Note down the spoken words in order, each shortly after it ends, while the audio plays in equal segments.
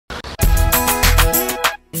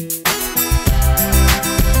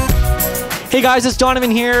Hey guys, it's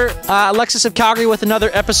Donavan here, Alexis of Calgary with another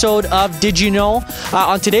episode of Did You Know?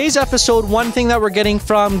 On today's episode, one thing that we're getting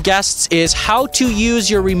from guests is how to use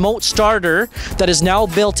your remote starter that is now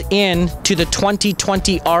built in to the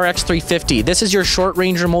 2020 RX 350. This is your short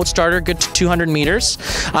range remote starter, good to 200 meters.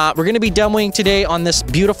 We're going to be demoing today on this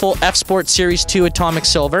beautiful F Sport Series 2 Atomic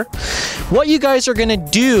Silver. What you guys are going to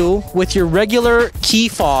do with your regular key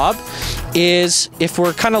fob is, if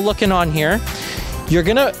we're kind of looking on here, you're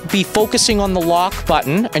gonna be focusing on the lock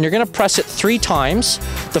button and you're gonna press it 3 times.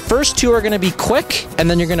 The first 2 are gonna be quick, and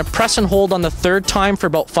then you're gonna press and hold on the 3rd time for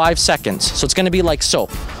about 5 seconds. So it's gonna be like so.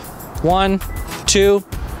 1, 2,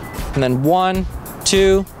 and then 1,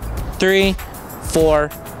 2, 3, 4,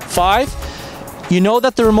 5. You know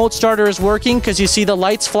that the remote starter is working because you see the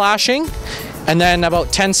lights flashing, and then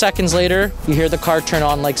about 10 seconds later, you hear the car turn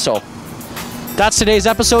on like so. That's today's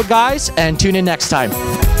episode, guys, and tune in next time.